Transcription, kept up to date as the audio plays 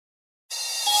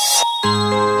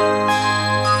Hello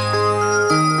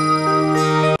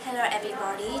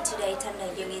everybody, today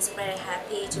Dảo is very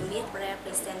happy to meet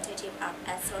representative of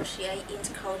Associate in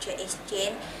Culture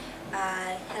Exchange.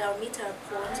 Hello Mr.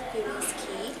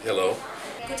 QUÍC. Hello.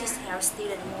 Could you tell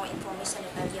students more information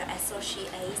about your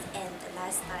associate and the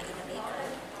lifestyle in America?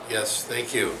 Yes,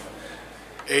 thank you.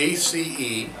 ACE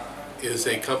is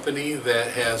a company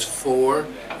that has 4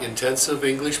 intensive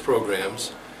English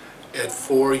programs at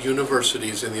 4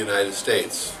 universities in the United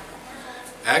States.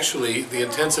 Actually, the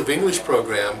intensive English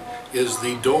program is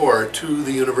the door to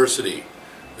the university.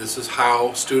 This is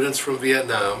how students from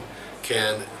Vietnam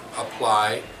can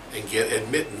apply and get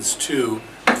admittance to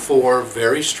 4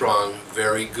 very strong,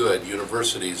 very good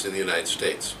universities in the United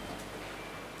States.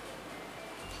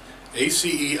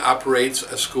 ACE operates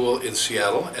a school in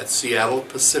Seattle at Seattle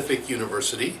Pacific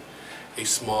University, a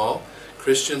small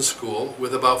Christian school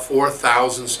with about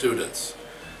 4,000 students.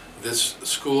 This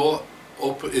school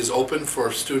is open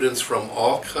for students from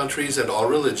all countries and all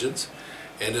religions,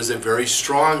 and is a very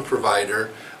strong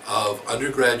provider of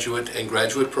undergraduate and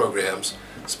graduate programs,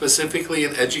 specifically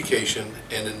in education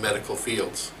and in medical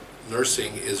fields.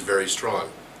 Nursing is very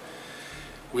strong.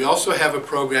 We also have a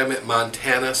program at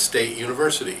Montana State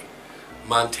University.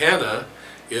 Montana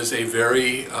is a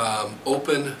very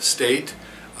open state,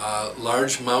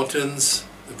 large mountains,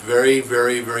 very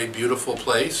beautiful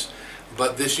place,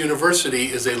 but this university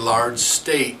is a large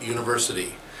state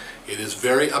university. It is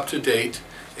very up-to-date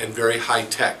and very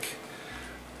high-tech.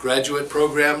 Graduate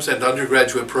programs and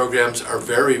undergraduate programs are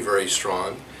very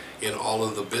strong in all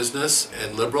of the business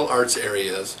and liberal arts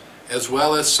areas, as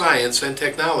well as science and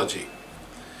technology.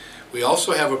 We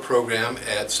also have a program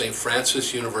at St.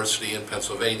 Francis University in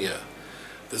Pennsylvania.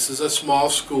 This is a small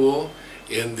school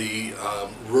in the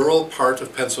rural part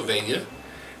of Pennsylvania,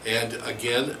 and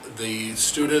again, the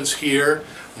students here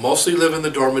mostly live in the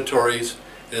dormitories.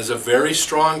 It is a very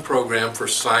strong program for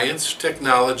science,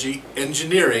 technology,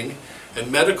 engineering, and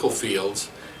medical fields,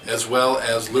 as well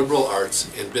as liberal arts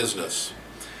and business.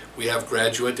 We have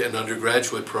graduate and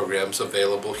undergraduate programs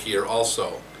available here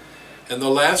also. And the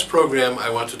last program I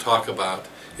want to talk about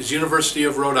is University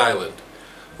of Rhode Island,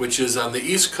 which is on the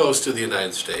east coast of the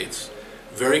United States,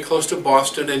 very close to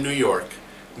Boston and New York,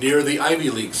 near the Ivy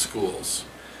League schools.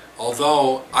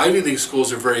 Although Ivy League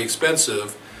schools are very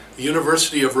expensive, the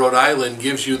University of Rhode Island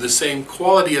gives you the same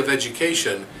quality of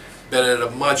education, but at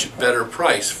a much better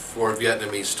price for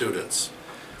Vietnamese students.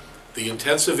 The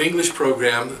intensive English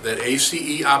program that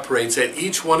ACE operates at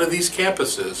each one of these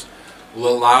campuses will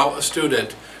allow a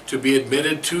student to be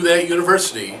admitted to that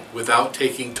university without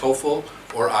taking TOEFL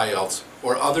or IELTS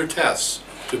or other tests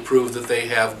to prove that they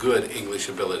have good English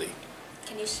ability.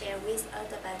 Can you share with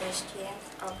us about the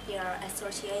strength of your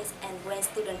associates, and when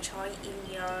students join in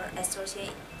your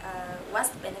associate, what's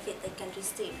the benefit they can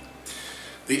receive?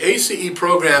 The ACE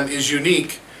program is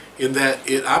unique in that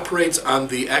it operates on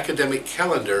the academic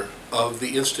calendar of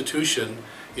the institution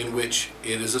in which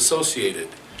it is associated.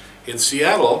 In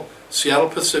Seattle, Seattle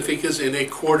Pacific is in a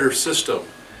quarter system.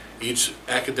 Each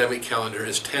academic calendar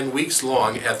is 10 weeks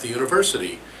long at the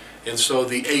university, and so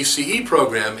the ACE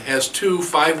program has 2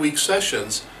 5-week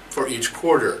sessions for each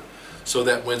quarter, so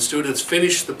that when students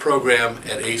finish the program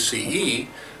at ACE,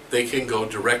 they can go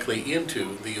directly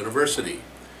into the university.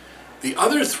 The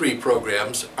other 3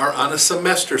 programs are on a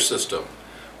semester system,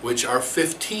 which are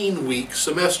 15-week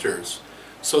semesters.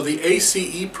 So the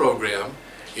ACE program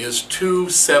is 2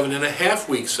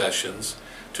 7.5-week sessions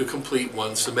to complete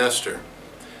 1 semester.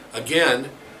 Again,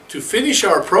 to finish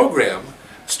our program,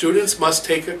 students must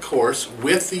take a course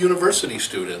with the university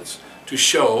students to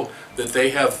show that they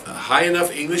have high enough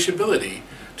English ability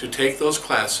to take those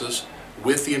classes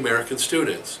with the American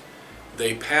students.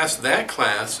 They pass that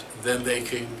class, then they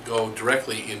can go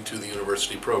directly into the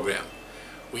university program.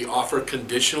 We offer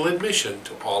conditional admission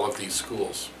to all of these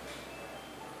schools.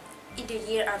 In the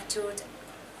year of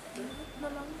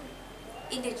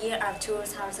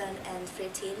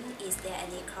 2015, is there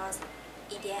any course?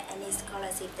 Is there any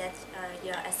scholarship that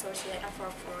your associate offer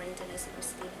for international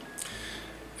students?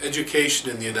 Education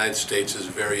in the United States is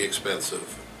very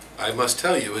expensive. I must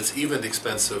tell you, it's even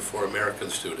expensive for American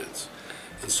students.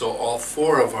 And so all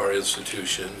 4 of our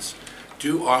institutions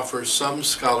do offer some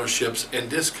scholarships and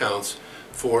discounts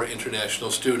for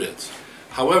international students.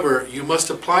 However, you must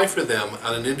apply for them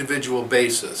on an individual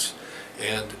basis.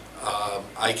 And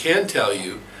I can tell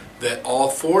you that all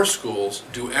 4 schools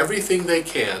do everything they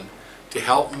can to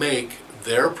help make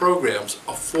their programs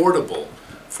affordable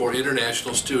for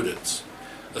international students,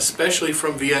 especially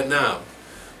from Vietnam.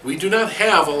 We do not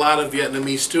have a lot of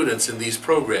Vietnamese students in these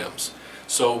programs,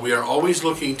 so we are always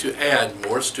looking to add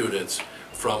more students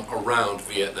from around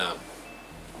Vietnam.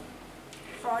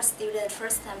 For students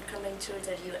first time coming to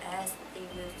the U.S., they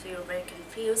will feel very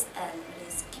confused and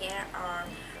really scared or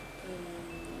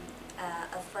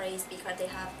afraid because they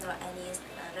have no any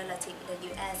relative in the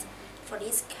U.S. For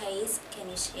this case, can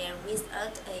you share with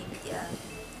us if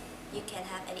you can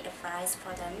have any advice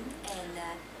for them, and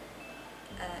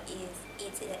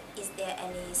is there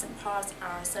any support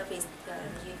or service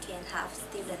you can have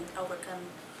students overcome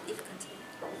difficulty?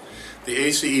 The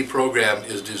ACE program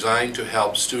is designed to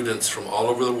help students from all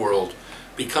over the world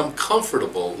become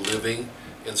comfortable living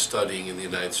and studying in the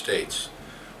United States.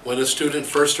 When a student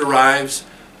first arrives,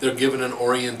 they're given an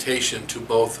orientation to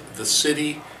both the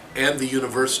city and the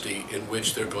university in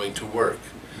which they're going to work.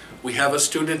 We have a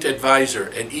student advisor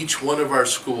at each one of our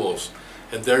schools,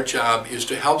 and their job is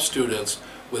to help students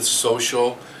with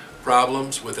social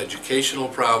problems, with educational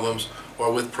problems,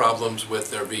 or with problems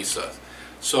with their visa.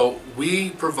 So we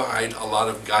provide a lot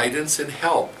of guidance and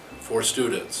help for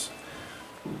students.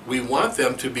 We want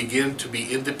them to begin to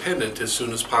be independent as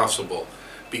soon as possible,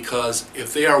 because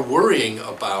if they are worrying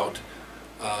about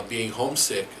being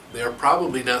homesick, they are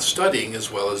probably not studying as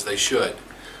well as they should.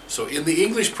 So in the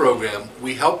English program,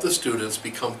 we help the students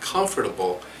become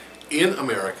comfortable in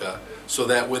America so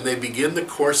that when they begin the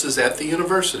courses at the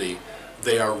university,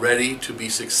 they are ready to be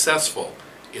successful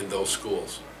in those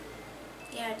schools.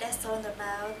 Yeah, that's all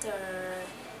about the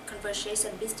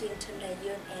conversation between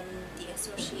TRANG and the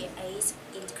associates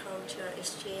in cultural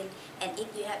exchange. And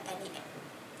if you have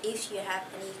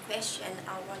any question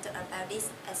or wonder about this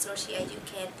associate, you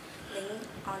can link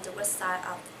on the website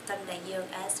of TRANG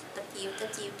as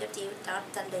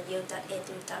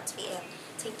www.trangyung.edu.vn.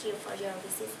 Thank you for your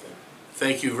visiting.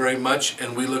 Thank you very much,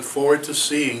 and we look forward to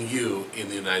seeing you in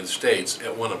the United States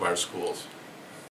at one of our schools.